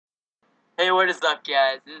Hey, what is up,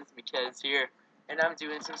 guys? This is Mckez here, and I'm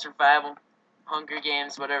doing some survival, Hunger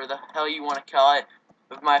Games, whatever the hell you want to call it,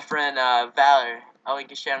 with my friend Valor. I'll link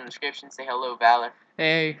his channel in the description. Say hello, Valor.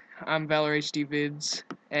 Hey, I'm Valor HD Vids,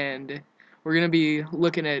 and we're gonna be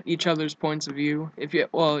looking at each other's points of view. If you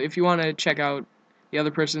want to check out the other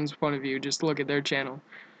person's point of view, just look at their channel.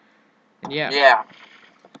 And yeah. Yeah,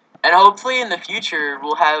 and hopefully in the future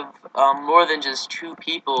we'll have more than just two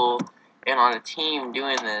people and on a team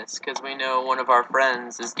doing this, because we know one of our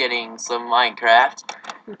friends is getting some Minecraft,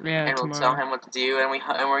 Yeah, and we'll tomorrow. tell him what to do, and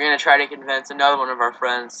we're gonna try to convince another one of our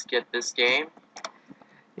friends to get this game.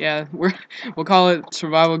 Yeah, we'll call it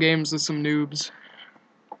survival games with some noobs.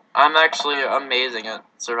 I'm actually amazing at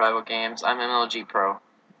survival games. I'm MLG Pro.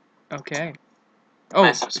 Okay. Oh, My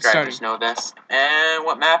it's starting. subscribers know this. And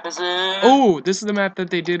what map is it? Oh, this is the map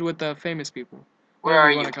that they did with the famous people. Where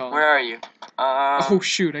are you you? want to call Where it. are you? Oh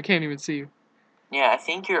shoot, I can't even see you. Yeah, I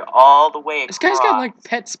think you're all the way across. This guy's got like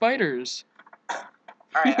pet spiders.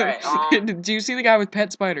 Alright. Do you see the guy with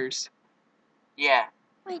pet spiders? Yeah.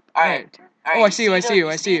 Alright. Oh, I see you. I see you.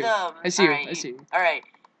 I see you. I see you. I see you.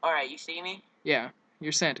 Alright, you see me? Yeah,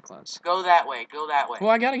 you're Santa Claus. Go that way. Go that way.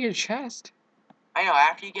 Well, I gotta get a chest. I know.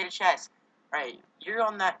 After you get a chest. Alright, you're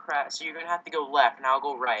on that crap, so you're gonna have to go left, and I'll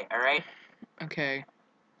go right. Alright? Okay.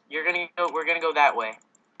 We're gonna go that way.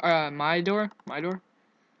 My door. My door.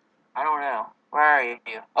 I don't know. Where are you?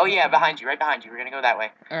 Oh yeah, behind you. Right behind you. We're gonna go that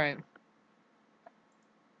way. All right.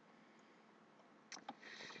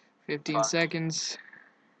 15 Fuck. seconds.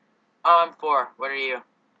 I'm 4. What are you?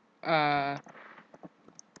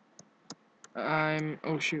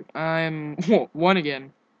 Oh shoot. I'm 1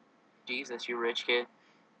 again. Jesus, you rich kid.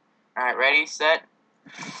 Alright, ready, set.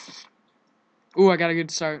 Ooh, I got a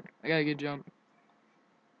good start. I got a good jump.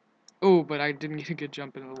 Oh, but I didn't get a good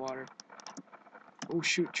jump into the water. Oh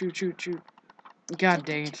shoot, shoot, shoot, shoot. God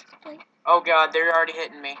dang it. Oh god, they're already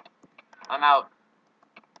hitting me. I'm out.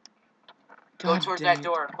 Go towards that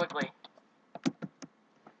door, quickly. I'm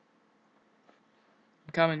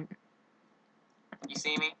coming. You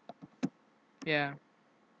see me? Yeah.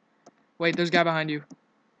 Wait, there's a guy behind you.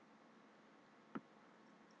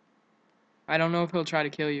 I don't know if he'll try to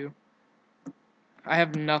kill you. I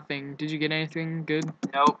have nothing. Did you get anything good?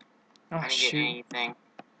 Nope. Oh, I didn't shoot. get anything.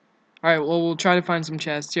 Alright, well, we'll try to find some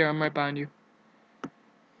chests. Here, I'm right behind you.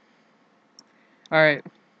 Alright.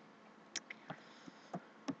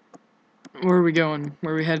 Where are we going?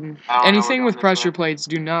 Where are we heading? Anything with pressure plates,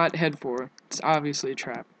 do not head for. It's obviously a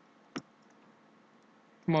trap.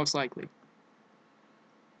 Most likely.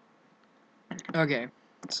 Okay,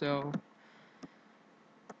 so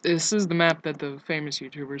this is the map that the famous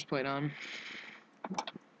YouTubers played on.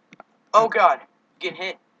 Oh god, you get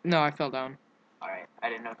hit? No, I fell down. Alright, I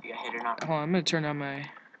didn't know if you got hit or not. Hold on, I'm gonna turn on my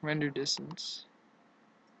render distance.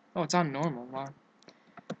 Oh, it's on normal. Wow.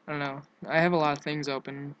 I don't know. I have a lot of things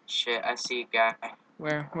open. Shit, I see a guy.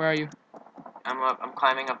 Where are you? I'm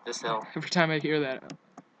climbing up this hill. Every time I hear that,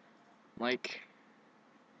 like...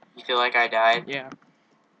 You feel like I died? Yeah.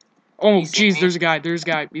 Oh, jeez, there's a guy. There's a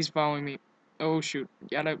guy. He's following me. Oh, shoot.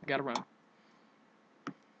 Gotta run.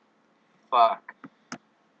 Fuck.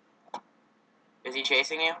 Is he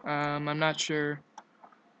chasing you? I'm not sure.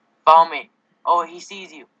 Follow me. Oh, he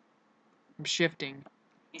sees you. I'm shifting.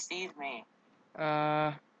 He sees me.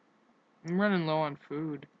 I'm running low on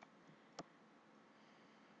food.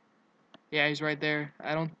 Yeah, he's right there.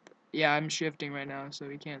 Yeah, I'm shifting right now, so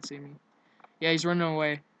he can't see me. Yeah, he's running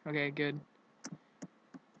away. Okay, good.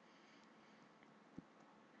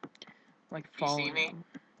 Like following. You see me?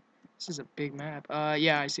 This is a big map.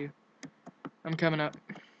 Yeah, I see you. I'm coming up.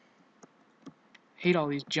 Hate all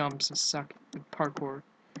these jumps and suck at parkour.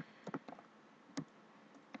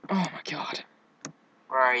 Oh my god.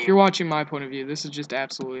 Where are you? If you're watching my point of view, this is just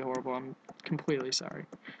absolutely horrible. I'm completely sorry.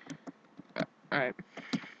 Alright.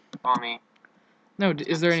 Follow me. No,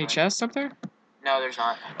 is there any chests up there? No, there's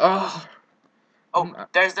not. Oh. Oh,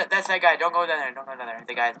 that's that guy. Don't go down there. Don't go down there.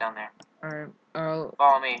 The guy's down there. Alright.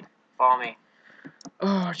 Follow me. Follow me.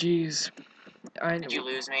 Oh, jeez. Did you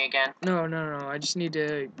lose me again? No. I just need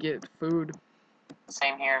to get food.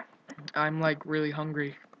 Same here. I'm like really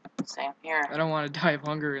hungry. Same here. I don't want to die of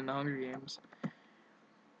hunger in the Hunger Games.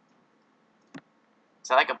 Is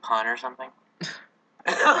that like a pun or something?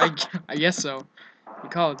 I guess so. You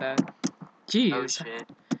call it that. Jeez. Oh shit.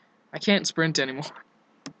 I can't sprint anymore.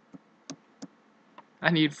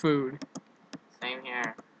 I need food. Same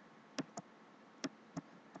here.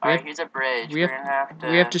 Alright, here's a bridge. We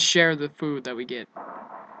have to share the food that we get.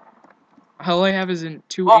 All I have is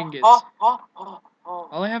two ingots.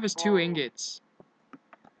 All I have is 2 ingots.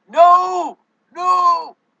 No!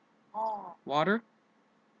 No! Water?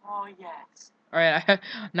 Oh, yes. Alright,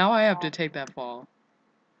 now I have to take that fall.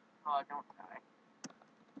 Oh, don't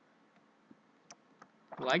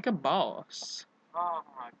die. Like a boss. Oh,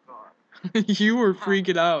 my God. You were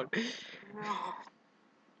freaking out. No.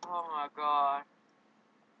 Oh, my God.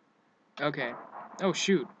 Okay. Oh,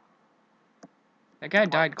 shoot. That guy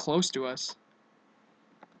died close to us.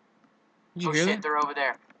 Did you Oh, hear shit, that? they're over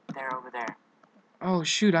there. They're over there. Oh,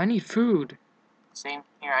 shoot, I need food. Same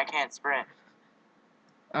here, I can't sprint.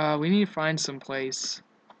 We need to find some place.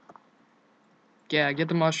 Yeah, get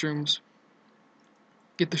the mushrooms.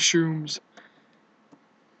 Get the shrooms.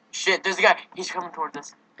 Shit, there's a guy. He's coming towards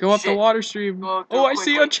us. Go up the Shit. water stream. Go Oh, I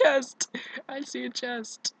see a quickly. chest. I see a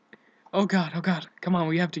chest. Oh god, oh god. Come on,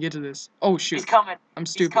 we have to get to this. Oh shoot. He's coming. I'm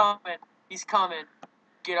He's stupid. coming. He's coming.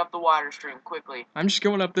 Get up the water stream quickly. I'm just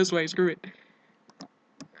going up this way, screw it.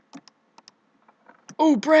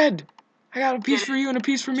 Oh, bread! I got a piece for you and a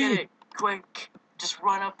piece for Get me. it. Quick. Just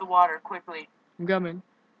run up the water quickly. I'm coming.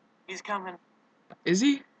 He's coming. Is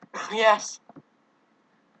he? Yes.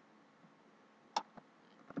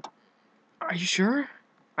 Are you sure?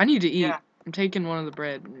 I need to eat. Yeah. I'm taking one of the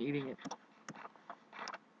bread and eating it.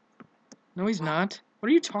 No, he's not. What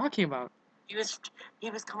are you talking about? He was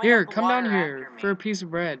coming Here, up the come water down here after me. for a piece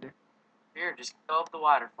of bread. Here, just go up the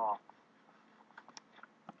waterfall.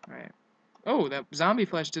 Alright. Oh, that zombie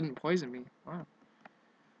flesh didn't poison me. Wow.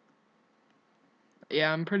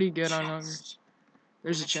 Yeah, I'm pretty good on hunger.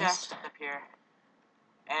 There's a chest. up here.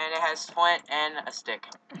 And it has flint and a stick.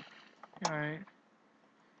 Alright.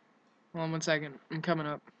 Hold on 1 second. I'm coming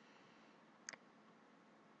up.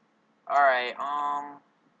 Alright,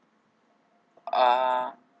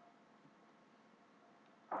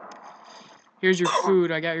 Here's your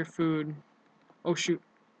food. I got your food. Oh, shoot.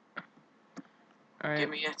 Alright. give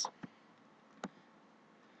me it.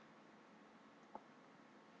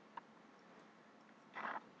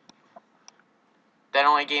 That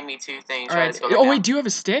only gave me 2 things. Right, let's go back Oh, down. wait, do you have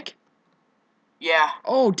a stick? Yeah.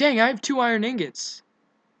 Oh, dang, I have 2 iron ingots.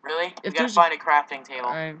 Really? If We gotta there's find a crafting table.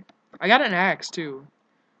 I got an axe, too.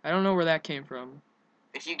 I don't know where that came from.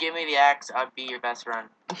 If you give me the axe, I'd be your best friend.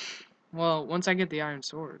 Well, once I get the iron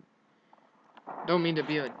sword. Don't mean to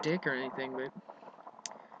be a dick or anything, but...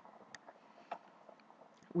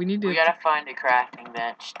 We gotta find a crafting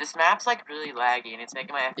bench. This map's like really laggy and it's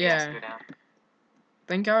making my FPS go down.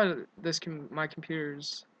 Thank God my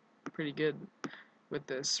computer's pretty good with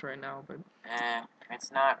this right now, but...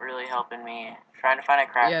 It's not really helping me. Trying to find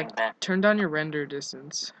a crafting bench. Turn down your render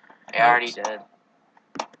distance. I already did.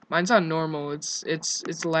 Mine's on normal.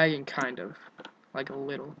 It's lagging kind of. Like a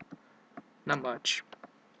little. Not much.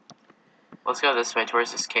 Let's go this way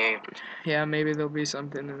towards this cave. Yeah, maybe there'll be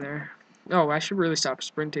something in there. Oh, I should really stop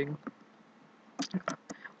sprinting.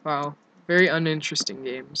 Wow. Very uninteresting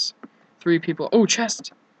games. 3 people. Oh,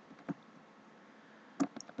 chest!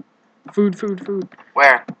 Food, food, food.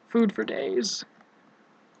 Where? Food for days.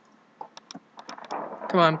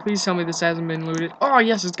 Come on, please tell me this hasn't been looted. Oh,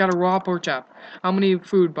 yes, it's got a raw pork chop. How many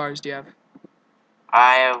food bars do you have?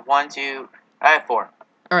 I have 1, 2... I have 4.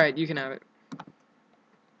 Alright, you can have it.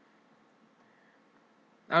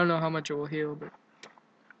 I don't know how much it will heal, but...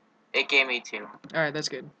 It gave me 2. Alright, that's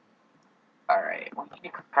good. Alright, we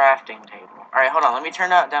need a crafting table. Alright, hold on, let me turn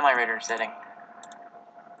down my radar setting.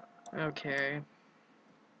 Okay.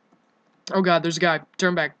 Oh god, there's a guy.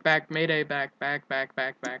 Turn back, back, mayday, back, back, back,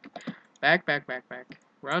 back, back. Back, back, back, back.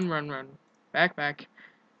 Run, run, run. Back, back.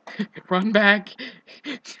 Run back.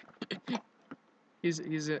 He's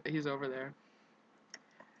over there.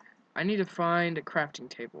 I need to find a crafting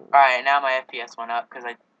table. Alright, now my FPS went up because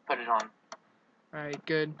I put it on. Alright,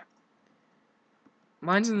 good.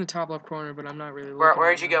 Mine's in the top left corner, but I'm not really looking.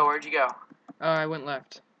 Where'd you go? Where'd you go? I went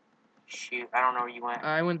left. Shoot, I don't know where you went.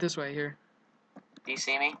 I went this way, here. Do you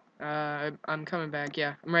see me? I'm coming back,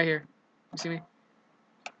 yeah. I'm right here. You see me?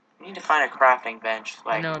 We need to find a crafting bench.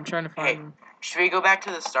 Like, I know, I'm trying to find one. Should we go back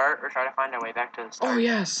to the start or try to find our way back to the start? Oh,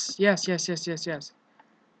 yes. Yes, yes, yes, yes, yes.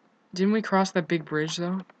 Didn't we cross that big bridge,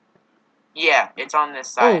 though? Yeah, it's on this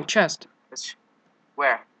side. Oh, chest.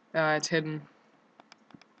 Where? It's hidden.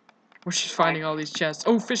 We're just finding all these chests.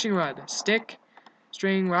 Oh, fishing rod. Stick,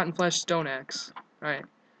 string, rotten flesh, stone axe. Alright.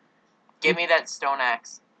 Give me that stone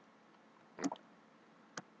axe.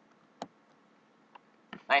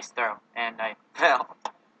 Nice throw. And I fell.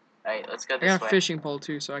 Alright, let's go this way. I got a fishing pole,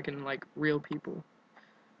 too, so I can, like, reel people.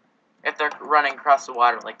 If they're running across the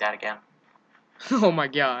water like that again. Oh my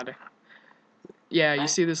god. Yeah, you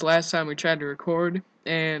see this last time we tried to record,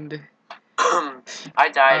 and... I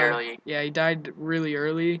died early. Yeah, he died really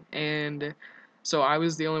early, and so I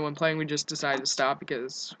was the only one playing. We just decided to stop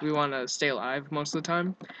because we want to stay alive most of the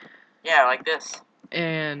time. Yeah, like this.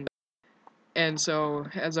 And so,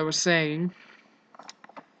 as I was saying,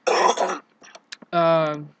 I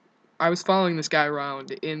was following this guy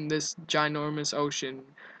around in this ginormous ocean.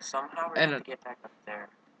 Somehow we're And gonna have to get back up there.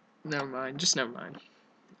 never mind, just never mind.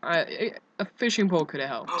 A fishing pole could have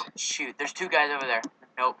helped. Shoot, there's two guys over there.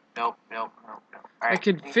 Nope. Alright, I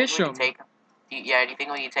could do you fish think we them. can take 'em? Do you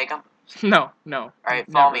think we can take them? No. Alright,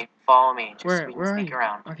 never. follow me. Just Where we can sneak are you?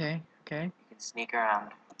 around. Okay. We can sneak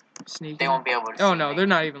around. Sneaking. They won't be able to see Oh no, me. they're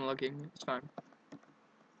not even looking. It's fine.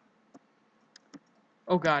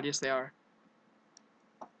 Oh god, yes they are.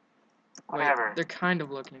 Wait, Whatever. they're kind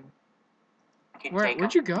of looking.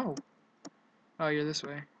 Where'd you go? Oh, you're this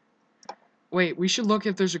way. Wait, we should look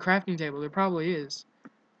if there's a crafting table. There probably is.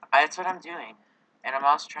 That's what I'm doing. And I'm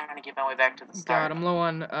also trying to get my way back to the start. God, I'm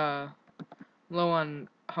low on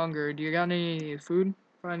hunger. Do you got any food?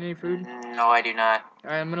 Find any food? No, I do not.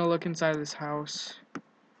 Alright, I'm gonna look inside this house.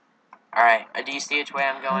 Alright, do you see which way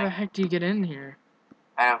I'm How the going? heck do you get in here?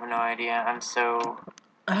 I have no idea. I'm so...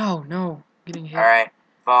 Oh, no. Getting hit. Alright,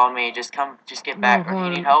 follow me. Just get back. No, Or do hold you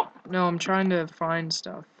on. need help? No, I'm trying to find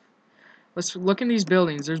stuff. Let's look in these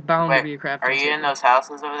buildings. There's bound to be a crafting Are you table. in those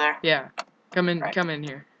houses over there? Yeah. Come in. Right. Come in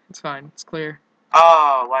here. It's fine. It's clear.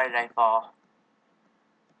 Oh, why did I fall?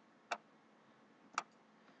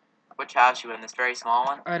 Which house you in? This very small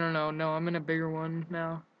one? I don't know. No, I'm in a bigger one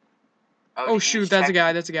now. Oh, Oh shoot, that's a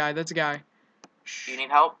guy. That's a guy. That's a guy. Do you need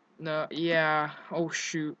help? No. Yeah. Oh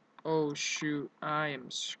shoot. Oh shoot. I am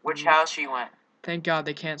screwed. Which house are you in? Thank God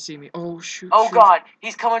they can't see me. Oh shoot. Oh shoot. God,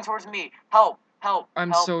 he's coming towards me. Help! I'm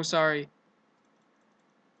help. so sorry.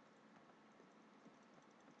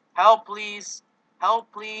 Help, please.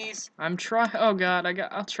 Help, please. I'm trying. Oh God,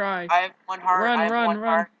 I'll try. I have one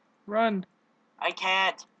heart. Run. I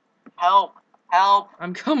can't. Help.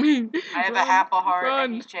 I'm coming. I have a half a heart and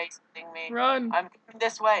Run. he's chasing me. Run. I'm coming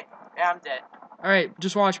this way. Yeah, I'm dead. Alright,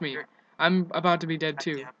 just watch me. I'm about to be dead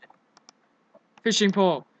too. Fishing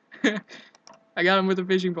pole. I got him with a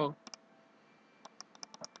fishing pole.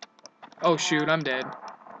 Oh shoot, I'm dead.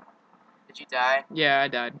 Did you die? Yeah, I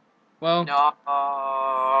died. Well, no.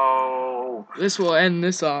 This will end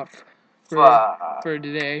this off for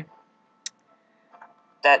today.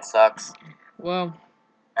 That sucks. Well,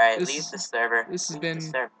 alright, leave the server. This has been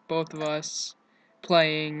both of us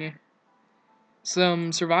playing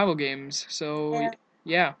some survival games. So,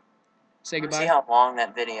 yeah. Say goodbye. See how long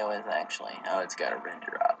that video is actually. Oh, it's gotta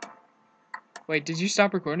render up. Wait, did you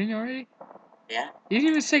stop recording already? Yeah. You didn't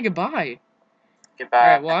even say goodbye. Goodbye.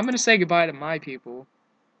 Alright, well, I'm gonna say goodbye to my people.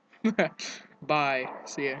 Bye.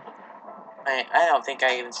 See ya. I don't think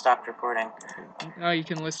I even stopped recording. Now you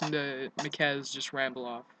can listen to Mckez just ramble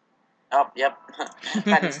off. Oh, yep.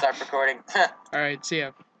 I didn't stop recording. Alright, see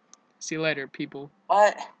ya. See you later, people.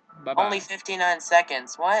 What? Bye-bye. Only 59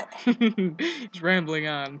 seconds. What? He's rambling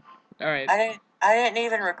on. Alright. I didn't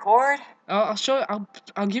even record? I'll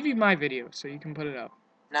give you my video so you can put it up.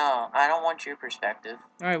 No, I don't want your perspective.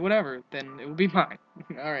 Alright, whatever. Then it will be mine.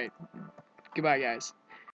 Alright. Goodbye, guys.